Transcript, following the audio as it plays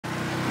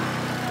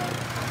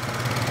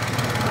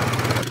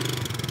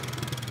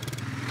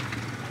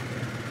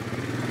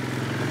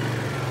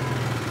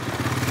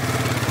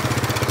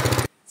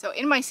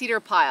in my cedar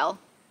pile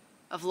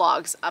of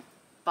logs up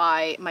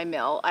by my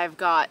mill, I've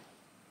got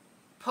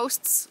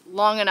posts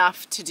long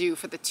enough to do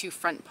for the 2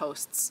 front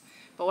posts.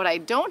 But what I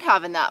don't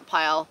have in that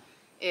pile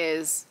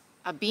is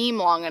a beam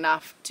long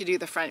enough to do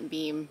the front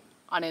beam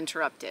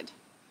uninterrupted.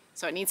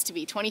 So it needs to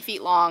be 20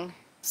 feet long.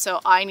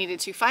 So I needed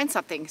to find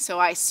something. So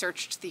I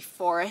searched the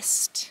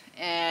forest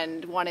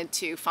and wanted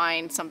to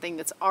find something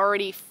that's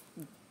already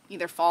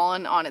either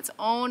fallen on its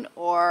own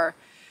or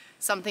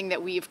something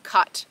that we've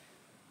cut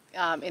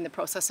in the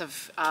process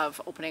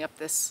of opening up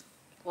this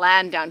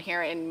land down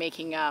here and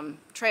making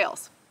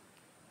trails.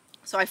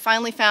 So I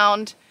finally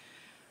found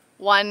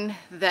one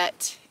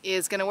that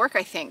is going to work,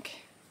 I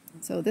think.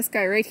 So this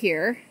guy right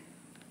here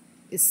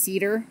is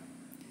cedar.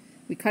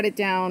 We cut it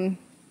down,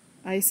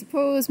 I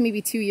suppose,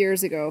 maybe 2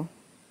 years ago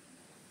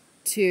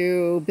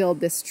to build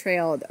this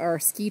trail, our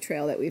ski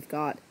trail that we've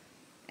got.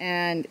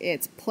 And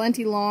it's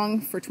plenty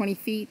long for 20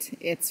 feet.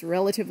 It's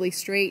relatively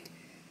straight.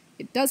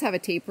 It does have a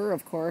taper,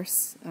 of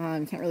course.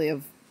 Can't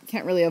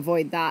really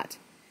avoid that.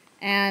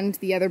 And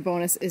the other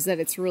bonus is that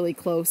it's really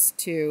close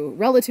to,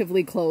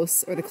 relatively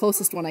close, or the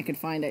closest one I could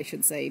find, I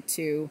should say,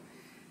 to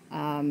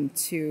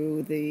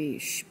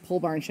the pole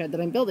barn shed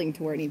that I'm building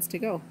to where it needs to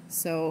go.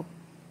 So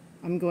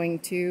I'm going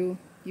to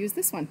use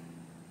this one.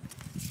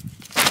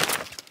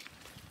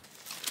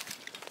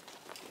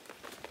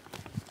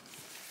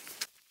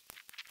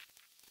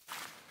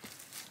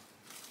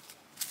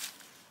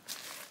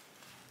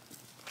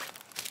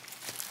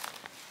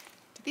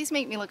 Do these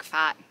make me look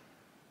fat?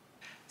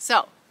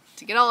 So,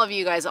 to get all of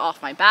you guys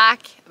off my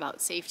back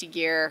about safety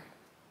gear,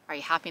 are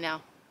you happy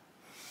now?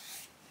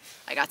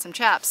 I got some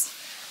chaps.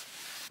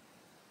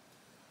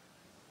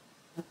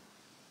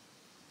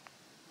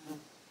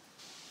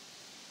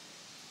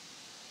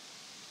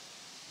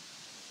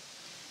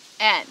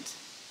 And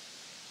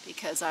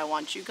because I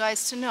want you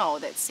guys to know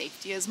that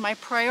safety is my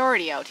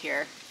priority out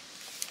here,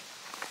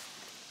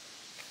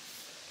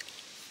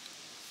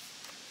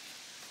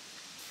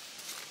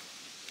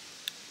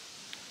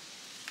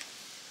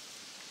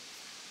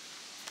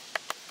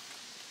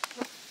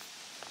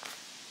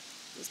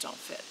 these don't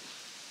fit.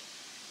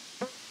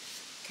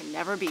 Can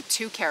never be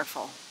too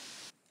careful.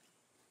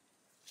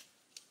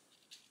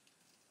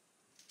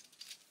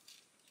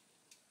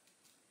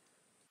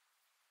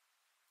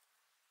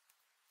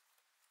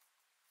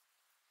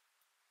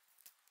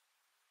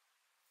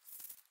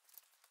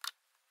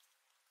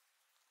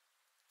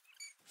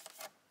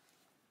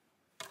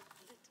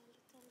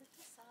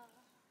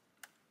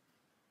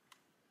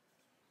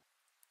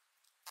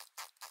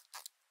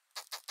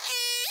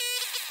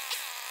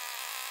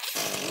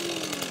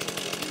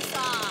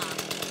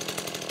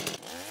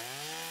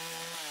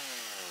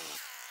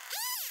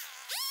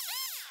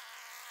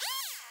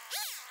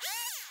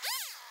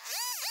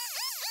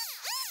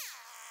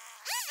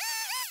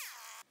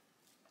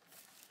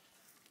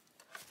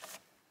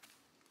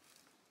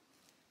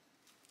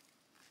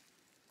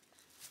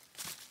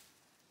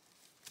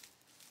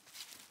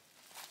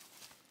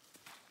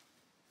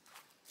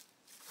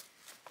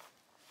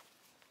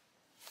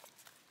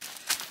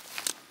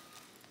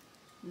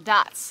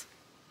 That's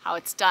how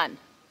it's done.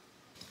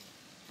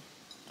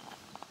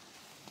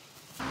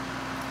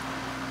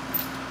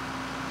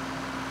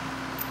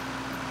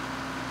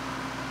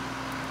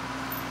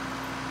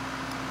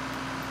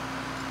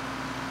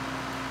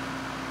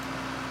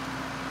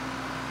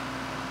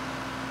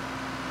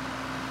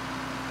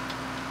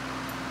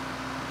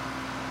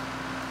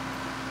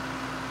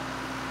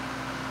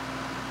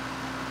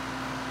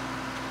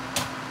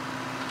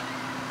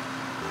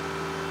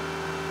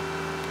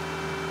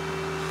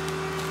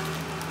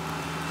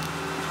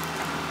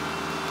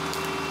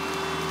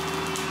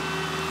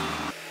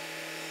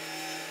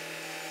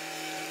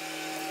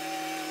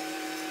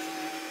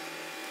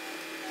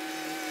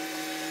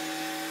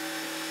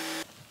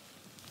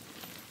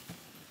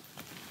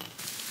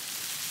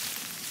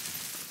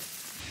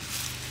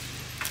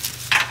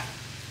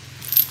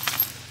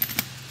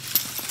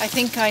 I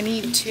think I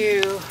need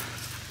to,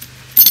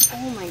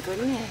 oh my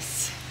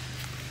goodness.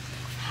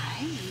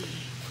 Hi.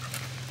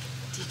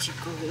 Did you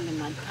go in the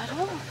mud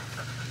puddle?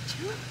 Did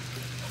you?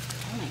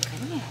 Oh my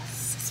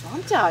goodness. A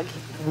swamp dog.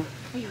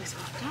 Are you a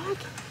swamp dog?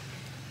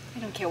 I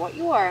don't care what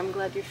you are. I'm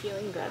glad you're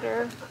feeling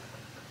better.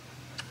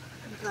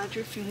 I'm glad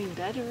you're feeling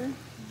better.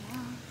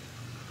 Yeah.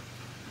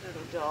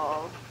 Little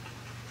doll.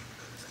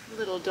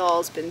 Little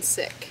doll's been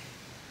sick.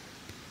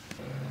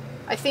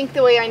 I think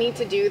the way I need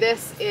to do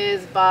this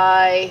is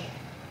by,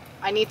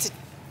 I need to,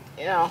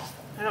 I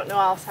don't know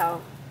else how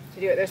to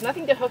do it. There's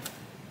nothing to hook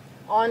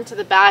onto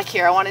the back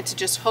here. I wanted to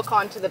just hook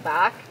onto the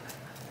back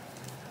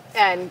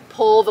and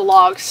pull the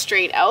log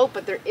straight out,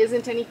 but there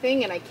isn't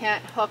anything, and I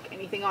can't hook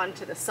anything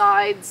onto the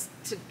sides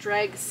to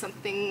drag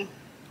something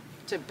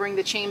to bring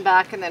the chain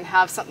back and then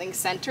have something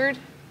centered.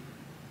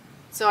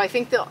 So I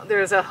think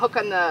there's a hook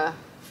on the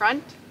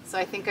front, so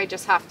I think I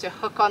just have to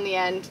hook on the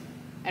end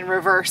and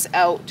reverse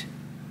out.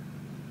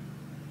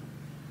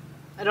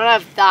 I don't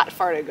have that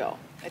far to go.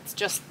 It's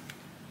just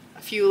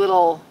a few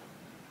little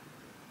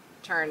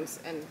turns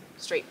and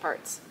straight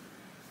parts.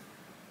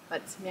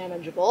 That's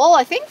manageable,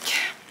 I think.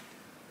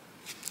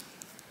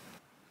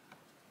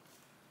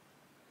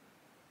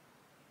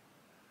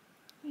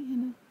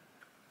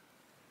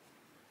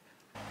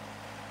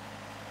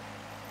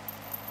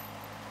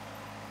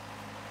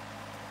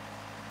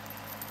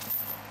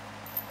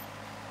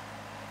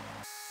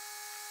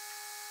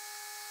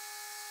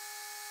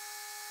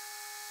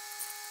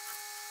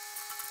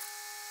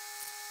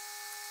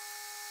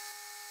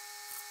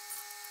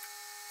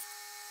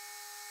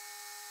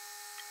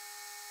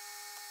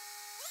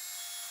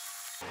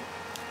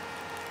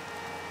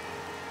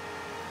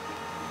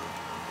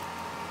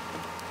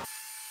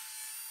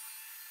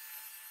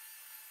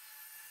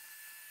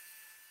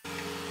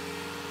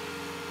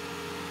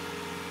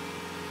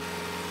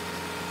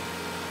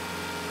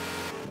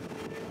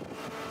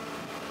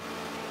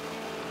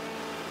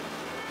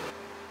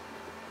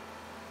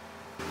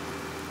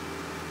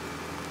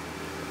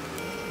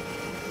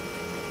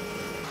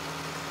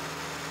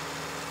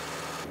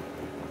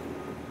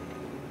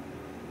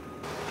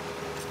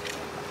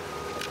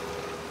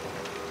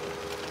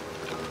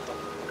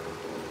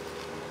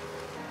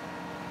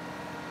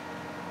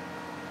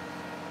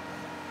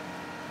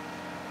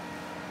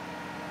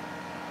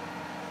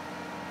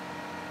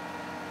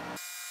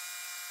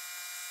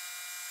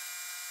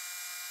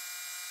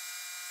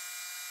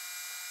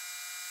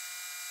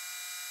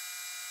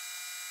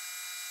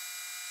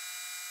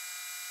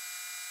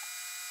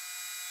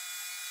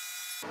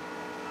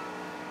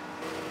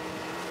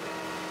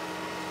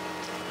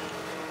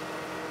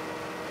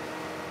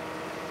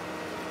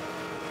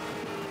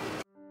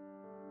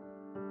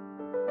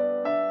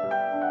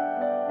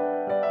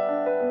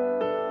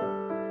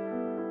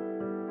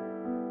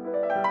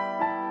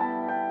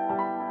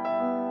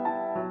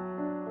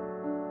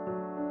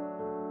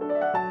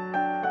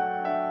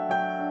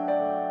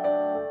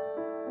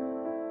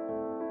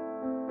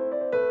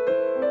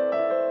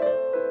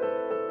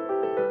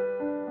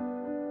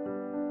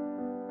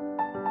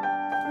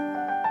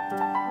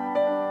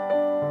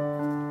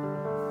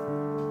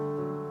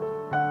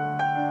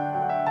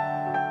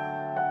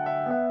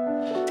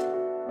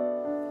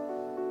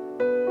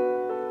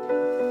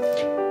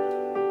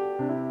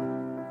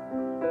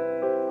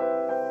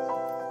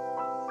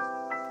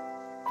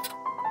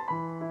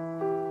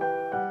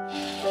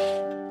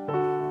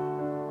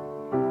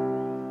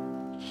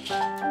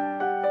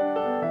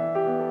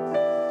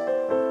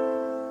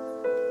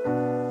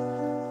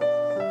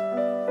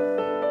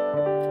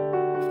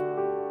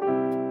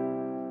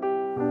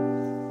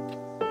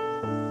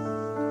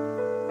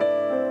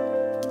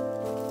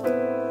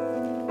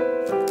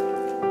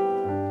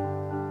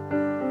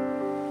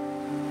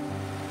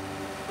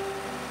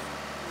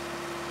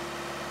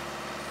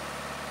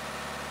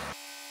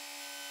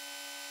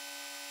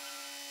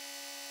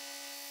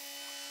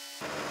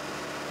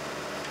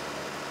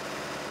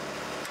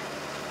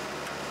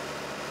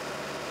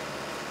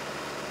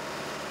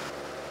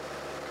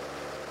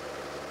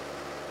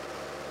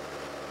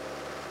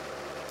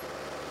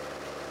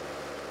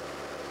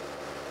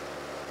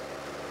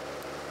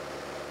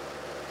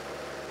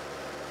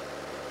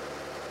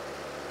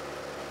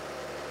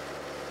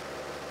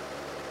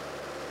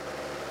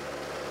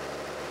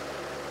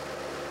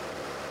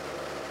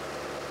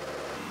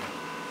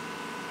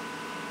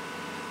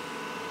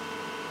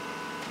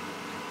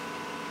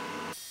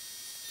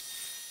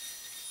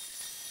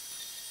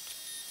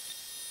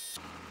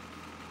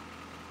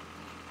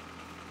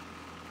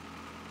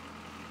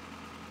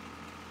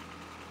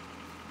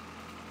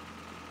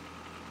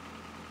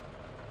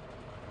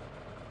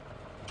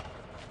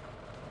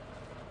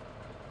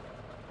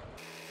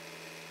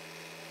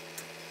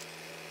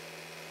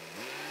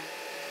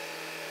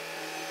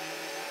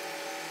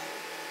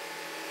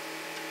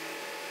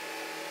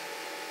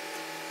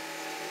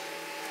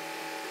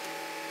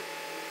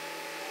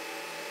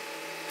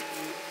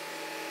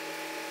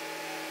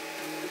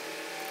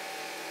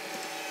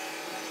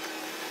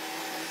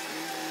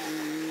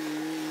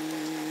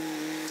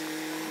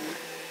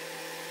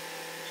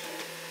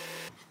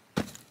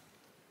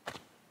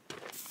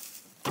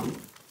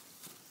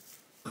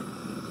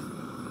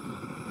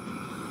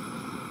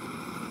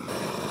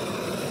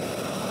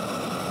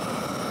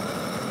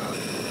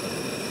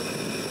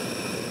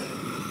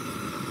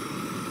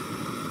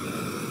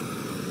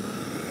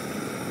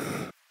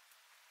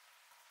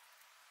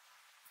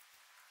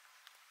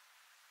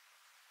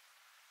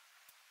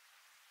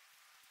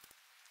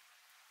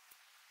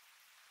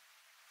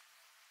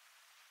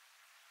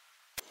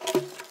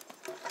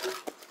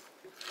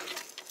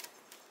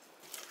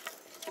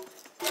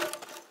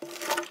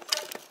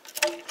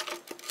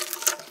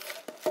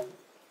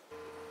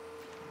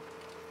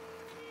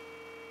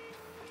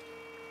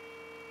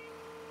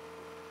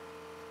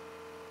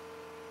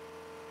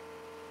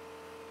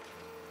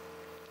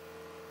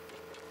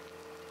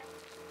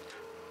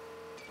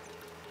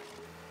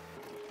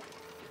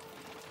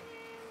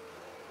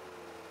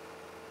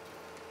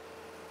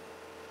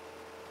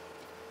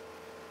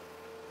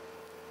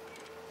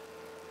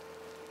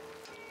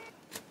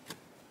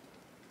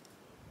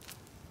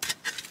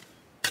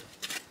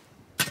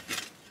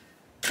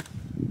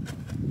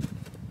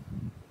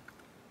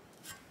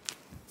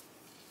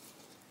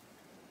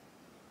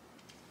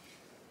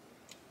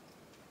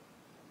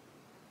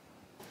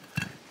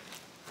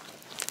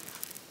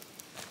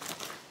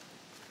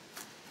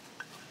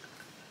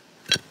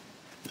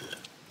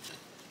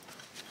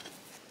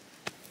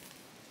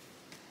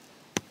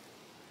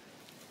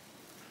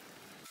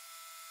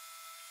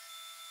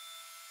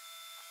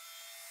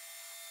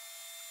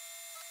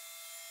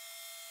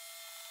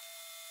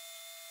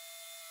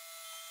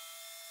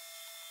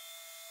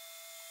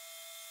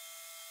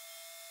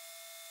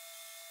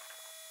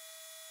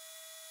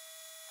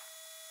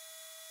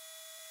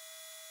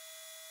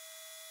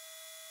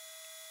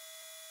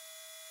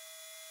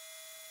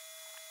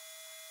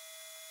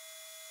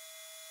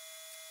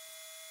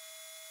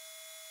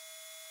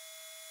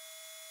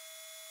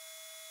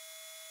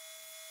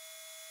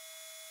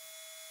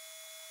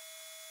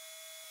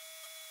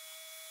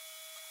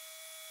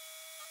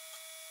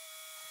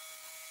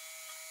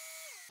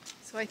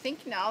 So I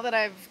think now that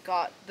I've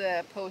got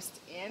the post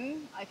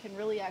in, I can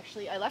really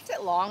I left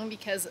it long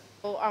because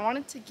I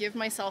wanted to give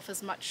myself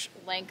as much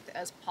length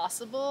as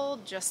possible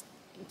just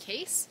in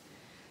case.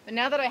 But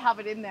now that I have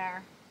it in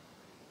there,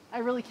 I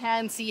really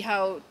can see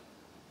how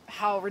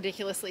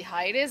ridiculously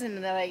high it is,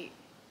 and that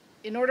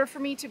in order for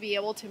me to be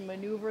able to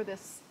maneuver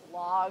this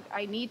log,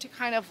 I need to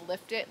kind of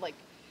lift it, like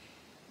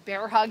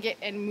bear hug it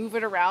and move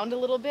it around a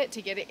little bit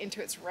to get it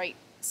into its right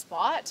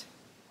spot.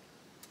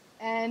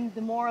 And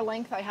the more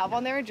length I have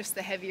on there, just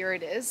the heavier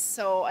it is.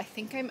 So I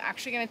think I'm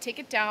actually going to take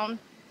it down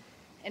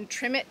and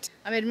trim it.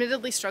 I'm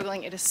admittedly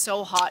struggling. It is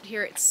so hot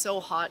here. It's so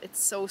hot.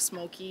 It's so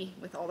smoky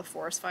with all the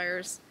forest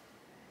fires.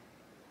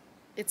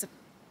 It's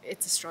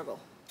a struggle.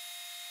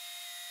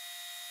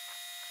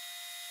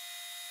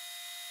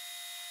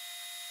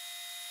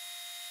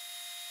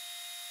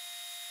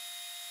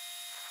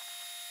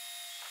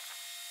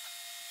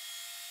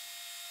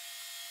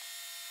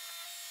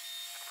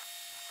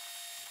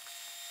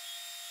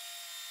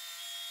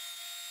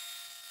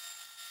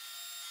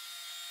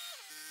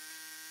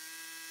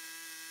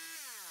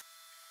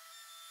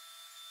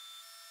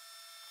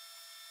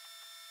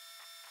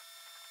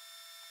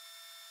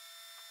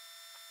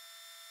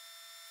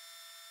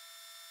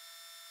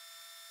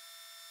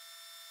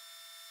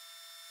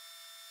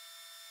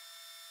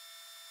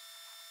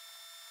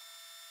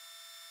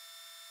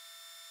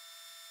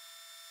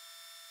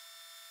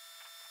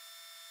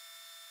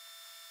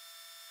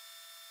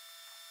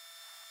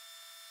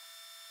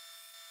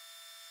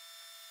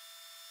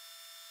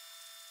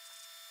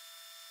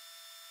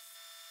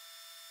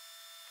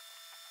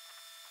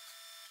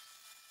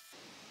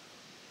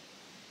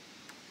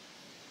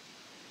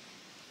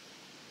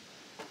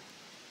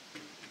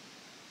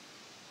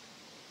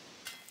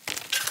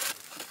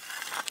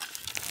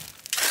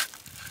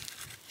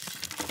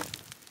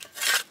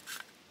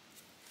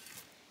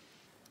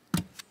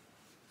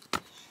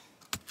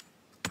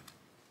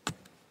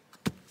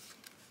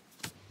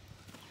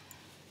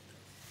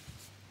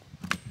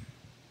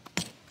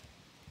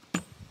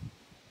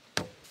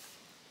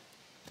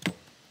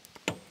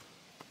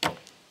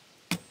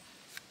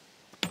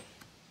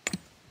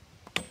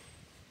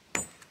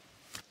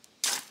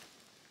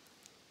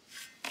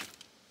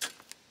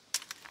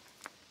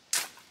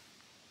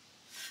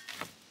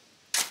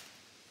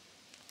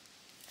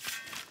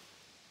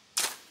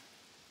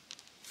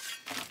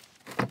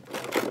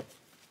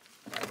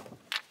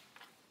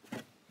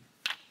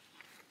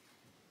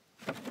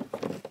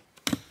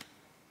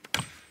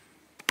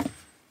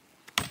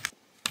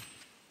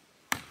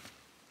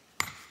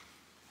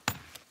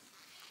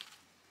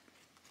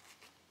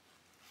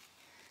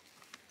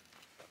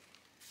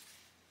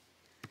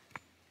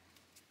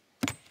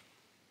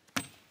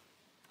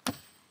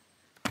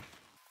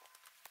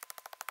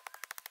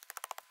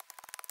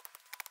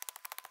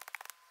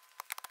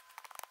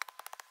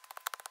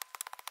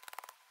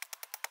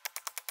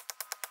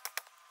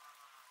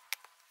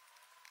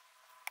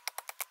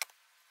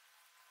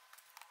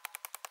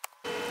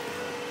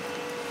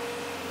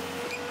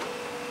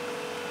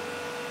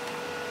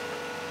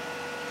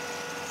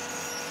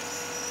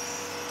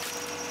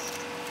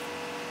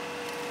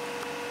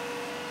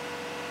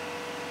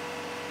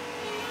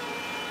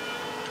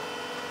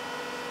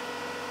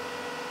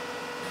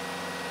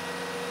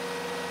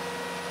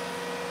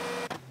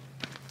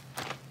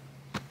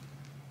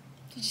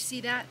 Did you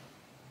see that?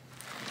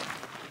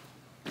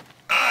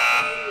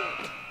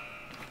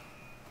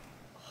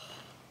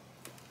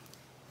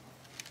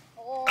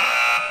 Oh,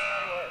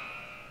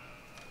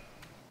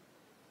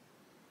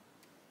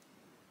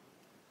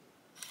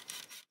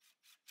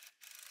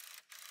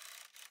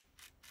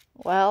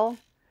 well,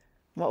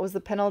 what was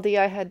the penalty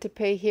I had to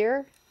pay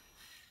here?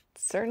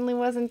 It certainly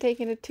wasn't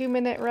taking a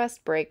 2-minute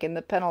rest break in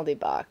the penalty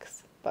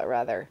box, but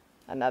rather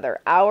another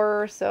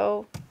hour or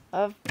so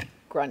of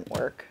grunt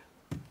work.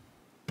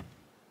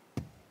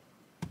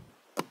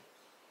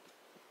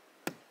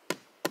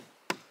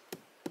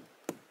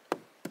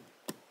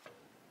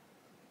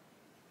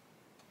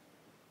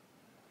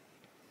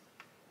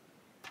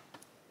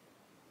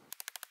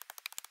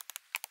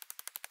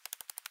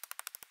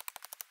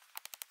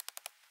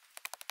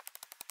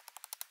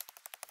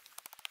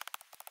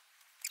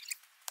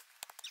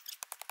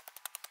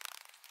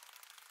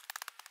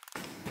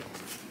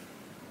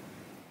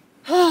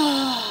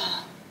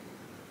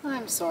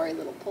 I'm sorry,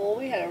 little pole.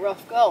 We had a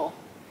rough go.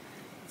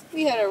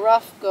 We had a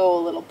rough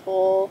go, little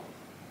pole.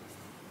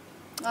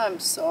 I'm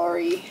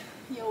sorry.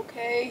 You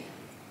okay?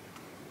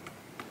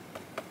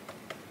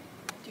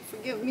 Do you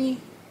forgive me?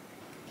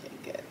 Okay,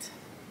 good.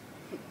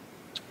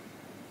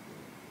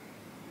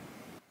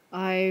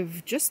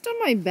 I've just done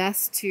my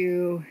best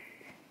to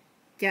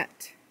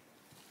get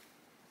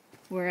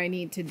where I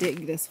need to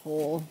dig this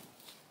hole.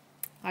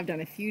 I've done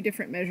a few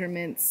different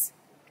measurements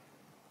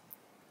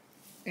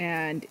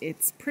and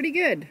it's pretty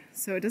good,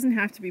 so it doesn't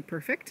have to be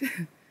perfect.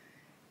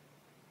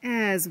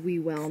 As we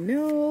well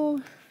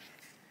know,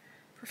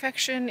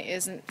 perfection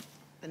isn't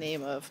the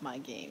name of my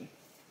game.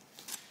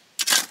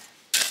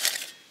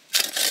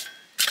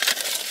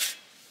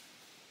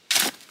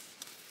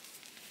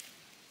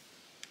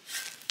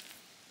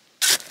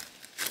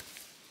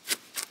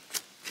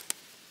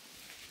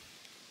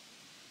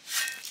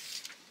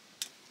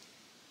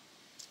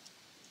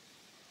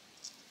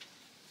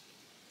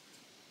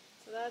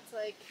 that's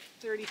like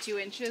 32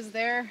 inches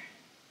there,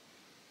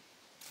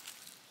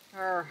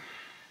 or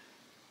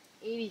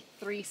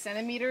 83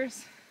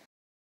 centimeters.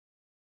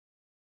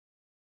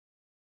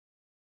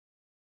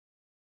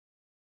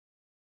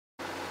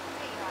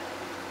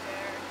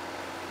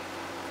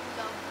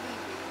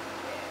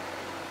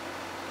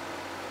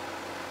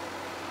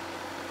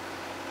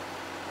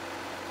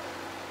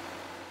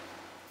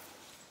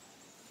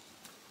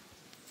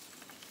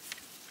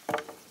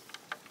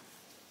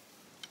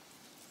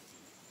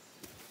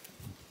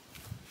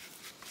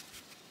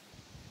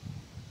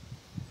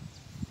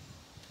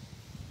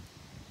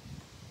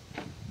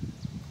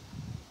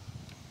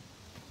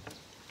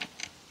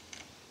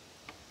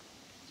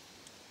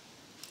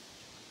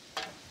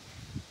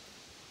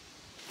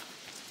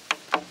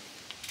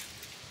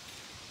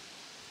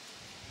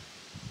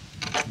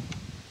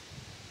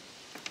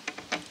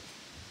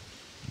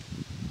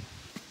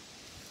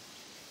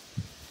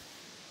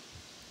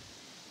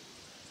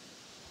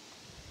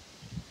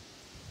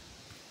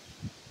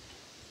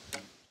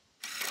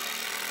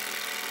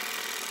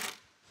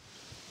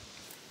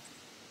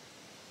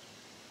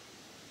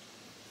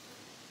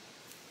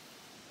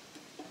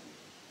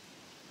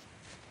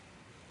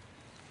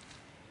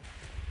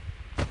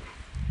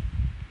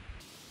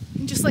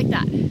 And just like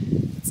that,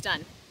 it's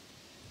done.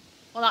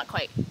 Well, not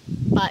quite,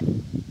 but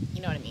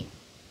you know what I mean.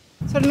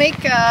 So to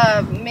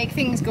make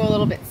things go a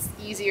little bit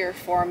easier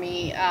for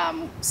me,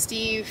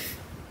 Steve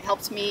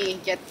helped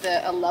me get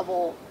a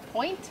level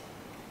point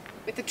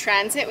with the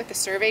transit, with the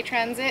survey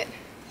transit.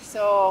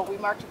 So we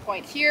marked a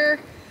point here,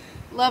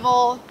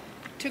 level,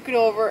 took it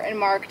over and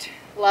marked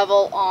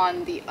level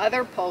on the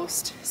other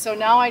post. So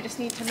now I just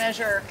need to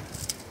measure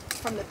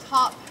from the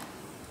top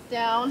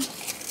down.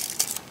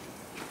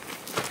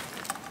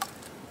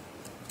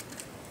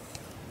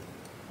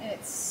 And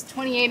it's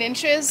 28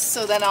 inches,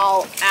 so then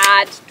I'll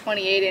add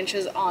 28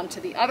 inches onto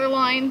the other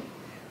line,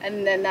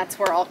 and then that's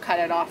where I'll cut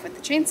it off with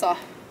the chainsaw.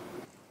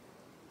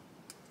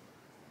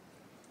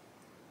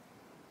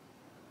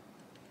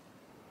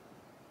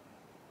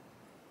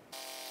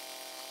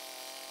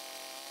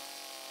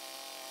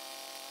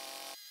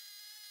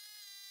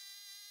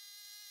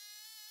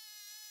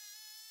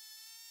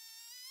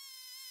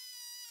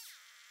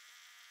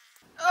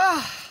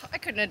 Oh, I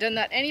couldn't have done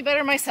that any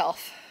better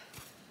myself.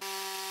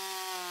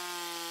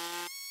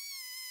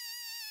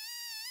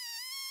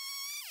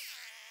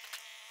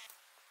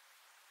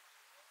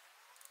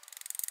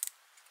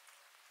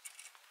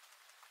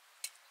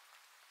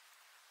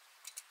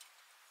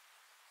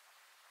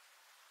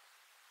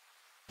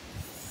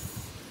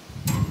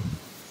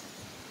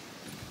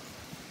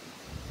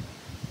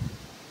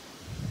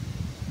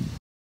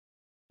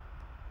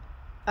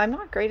 I'm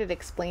not great at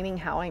explaining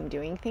how I'm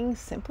doing things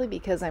simply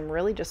because I'm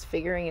really just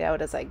figuring it out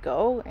as I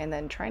go, and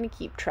then trying to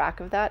keep track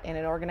of that in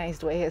an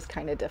organized way is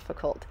kind of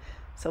difficult.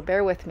 So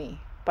bear with me.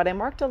 But I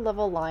marked a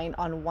level line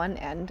on one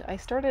end. I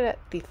started at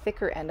the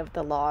thicker end of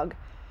the log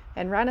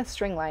and ran a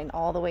string line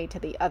all the way to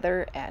the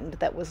other end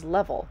that was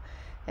level.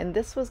 And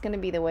this was going to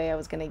be the way I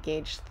was going to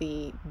gauge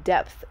the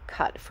depth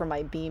cut for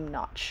my beam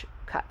notch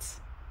cuts,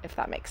 if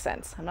that makes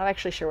sense. I'm not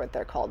actually sure what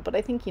they're called, but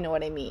I think you know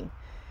what I mean.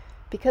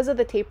 Because of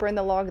the taper in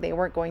the log, they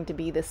weren't going to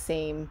be the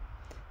same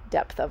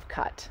depth of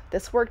cut.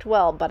 This worked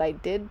well, but I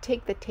did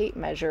take the tape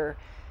measure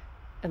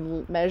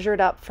and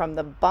measured up from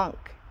the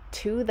bunk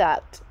to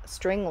that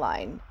string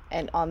line,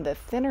 and on the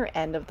thinner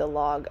end of the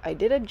log, I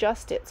did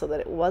adjust it so that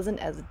it wasn't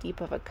as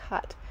deep of a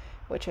cut,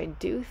 which I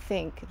do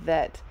think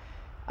that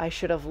I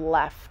should have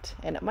left,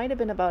 and it might have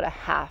been about a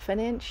half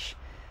an inch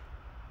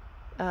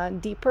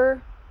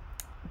deeper,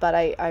 but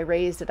I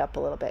raised it up a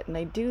little bit, and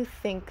I do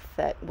think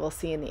that we'll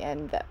see in the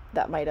end that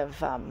that might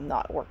have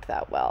not worked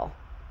that well.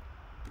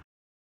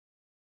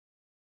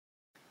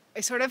 I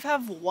sort of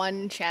have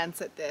one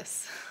chance at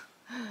this.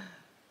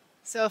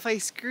 So if I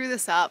screw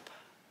this up,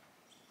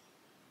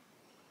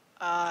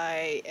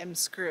 I am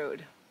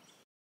screwed.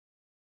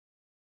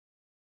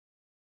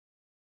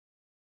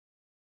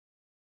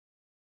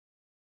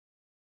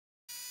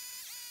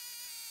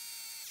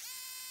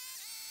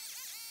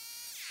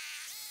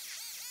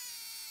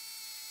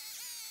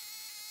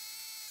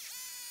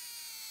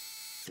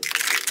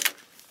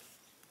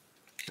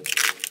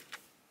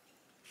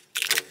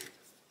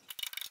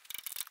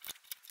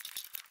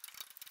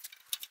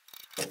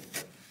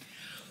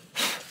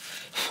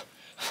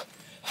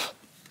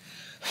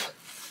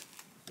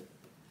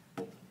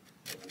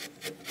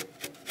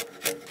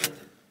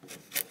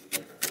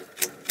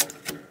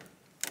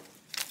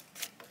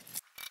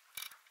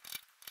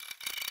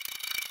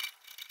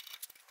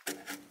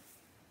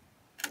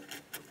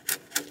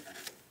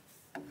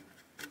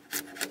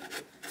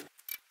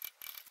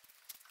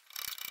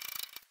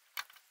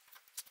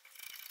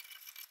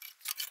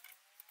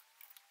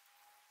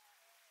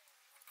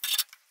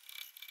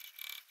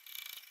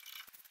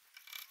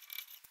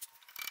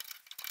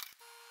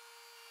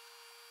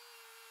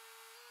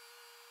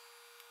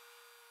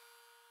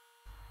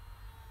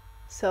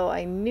 So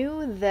I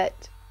knew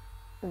that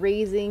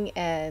raising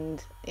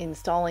and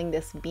installing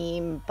this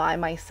beam by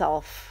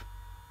myself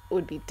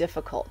would be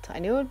difficult. I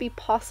knew it would be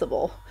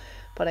possible,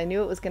 but I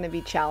knew it was going to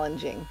be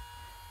challenging.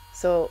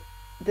 So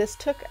this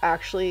took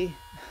actually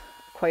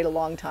quite a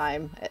long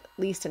time, at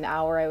least an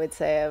hour I would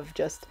say, of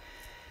just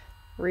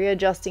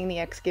readjusting the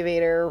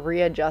excavator,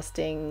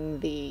 readjusting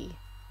the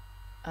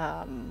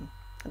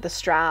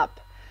strap,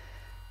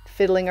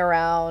 fiddling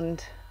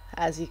around,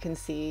 as you can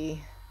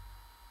see.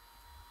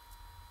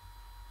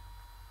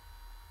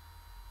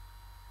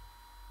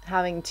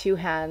 Having two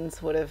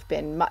hands would have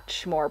been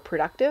much more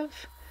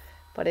productive,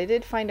 but I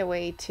did find a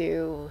way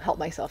to help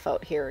myself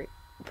out here,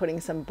 putting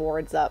some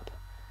boards up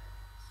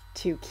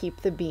to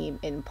keep the beam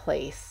in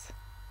place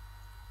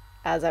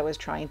as I was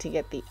trying to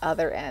get the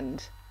other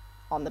end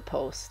on the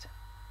post.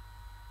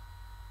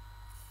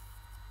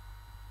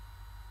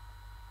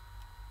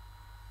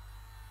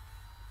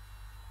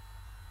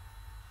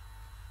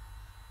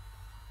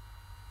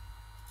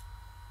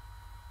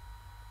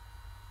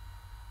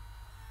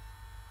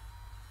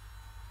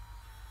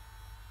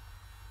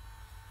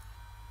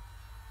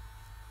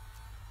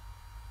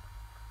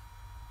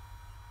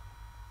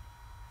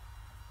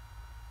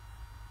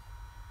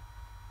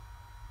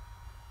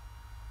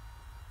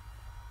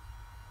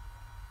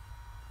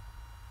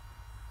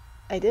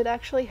 I did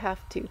actually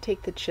have to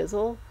take the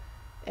chisel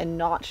and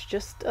notch,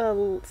 just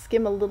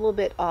skim a little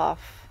bit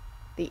off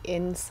the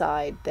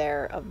inside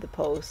there of the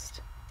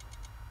post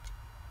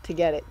to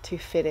get it to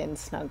fit in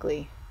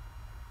snugly.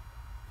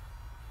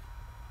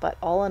 But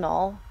all in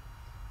all,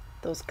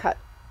 those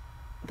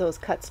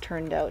cuts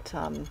turned out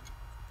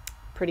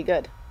pretty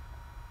good.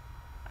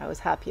 I was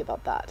happy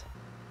about that.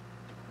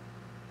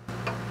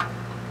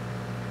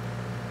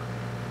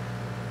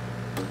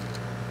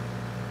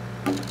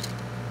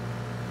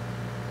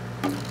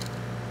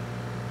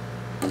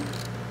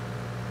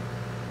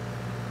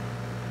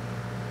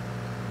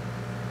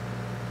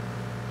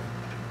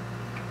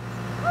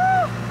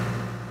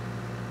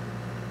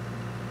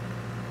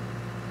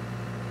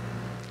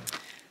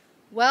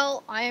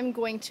 Well, I am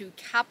going to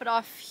cap it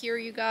off here,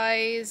 you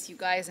guys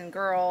and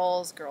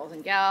girls, girls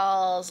and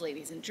gals,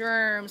 ladies and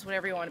germs,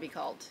 whatever you want to be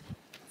called.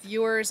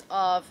 Viewers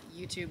of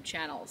YouTube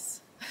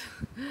channels.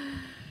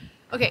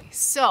 Okay,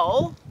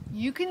 so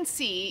you can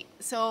see,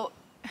 so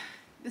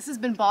this has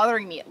been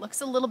bothering me. It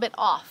looks a little bit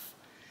off.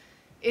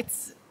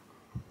 It's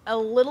a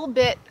little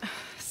bit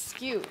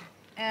skewed,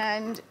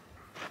 and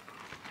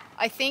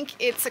I think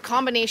it's a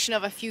combination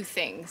of a few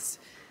things.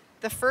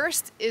 The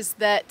first is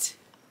that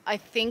I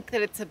think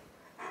that it's a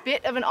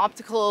bit of an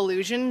optical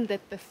illusion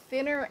that the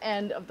thinner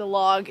end of the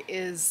log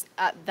is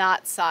at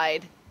that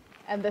side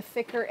and the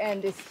thicker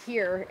end is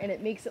here, and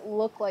it makes it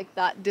look like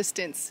that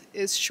distance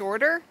is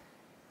shorter,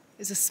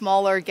 is a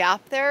smaller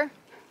gap there,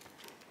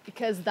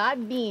 because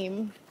that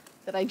beam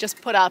that I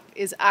just put up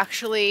is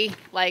actually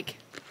like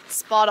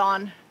spot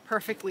on,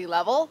 perfectly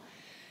level.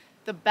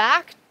 The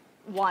back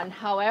one,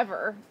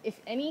 however,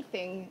 if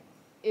anything,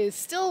 is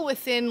still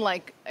within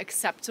like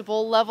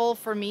acceptable level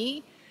for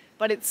me,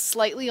 but it's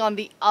slightly on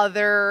the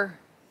other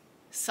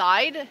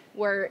side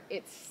where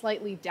it's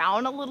slightly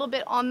down a little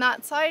bit on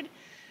that side.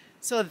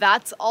 So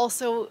that's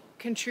also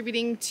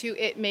contributing to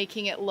it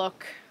making it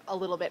look a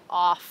little bit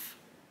off.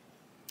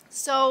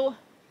 So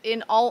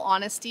in all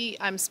honesty,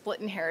 I'm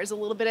splitting hairs a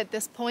little bit at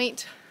this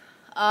point.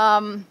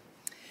 But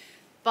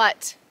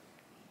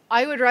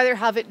I would rather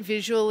have it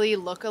visually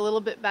look a little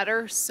bit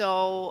better.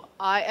 So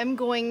I am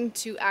going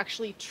to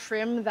actually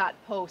trim that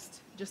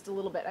post just a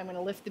little bit. I'm going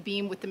to lift the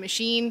beam with the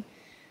machine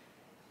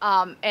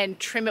and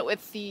trim it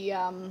with the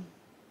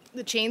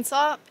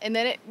chainsaw, and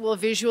then it will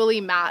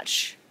visually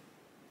match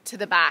to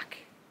the back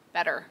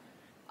better.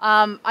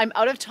 I'm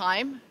out of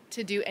time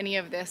to do any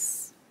of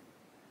this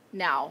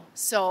now,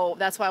 so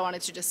that's why I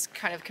wanted to just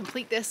kind of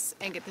complete this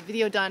and get the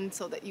video done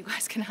so that you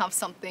guys can have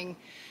something.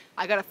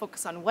 I gotta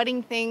focus on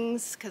wedding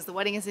things because the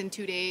wedding is in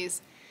 2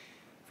 days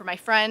for my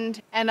friend,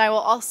 and I will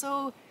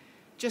also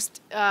just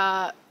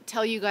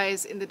tell you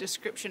guys in the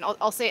description,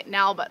 I'll say it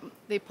now, but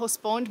they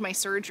postponed my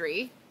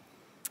surgery.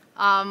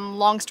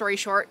 Long story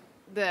short,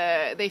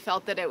 they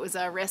felt that it was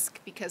a risk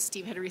because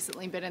Steve had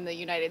recently been in the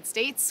United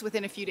States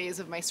within a few days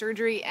of my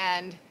surgery,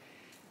 and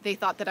they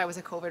thought that I was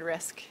a COVID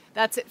risk.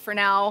 That's it for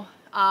now.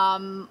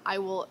 I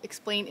will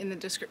explain in the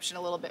description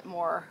a little bit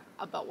more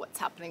about what's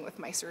happening with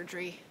my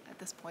surgery at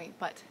this point.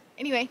 But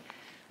anyway,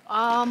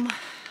 I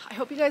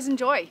hope you guys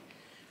enjoy.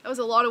 That was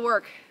a lot of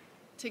work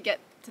to get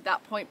to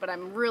that point, but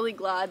I'm really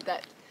glad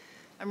that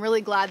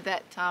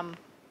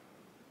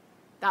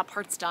that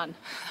part's done.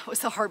 That was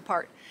the hard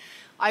part.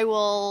 I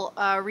will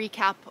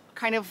recap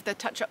kind of the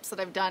touch-ups that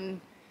I've done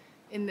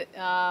in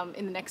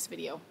the next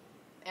video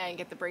and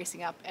get the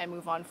bracing up and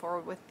move on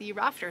forward with the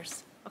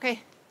rafters.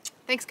 Okay,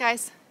 thanks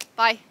guys.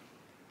 Bye.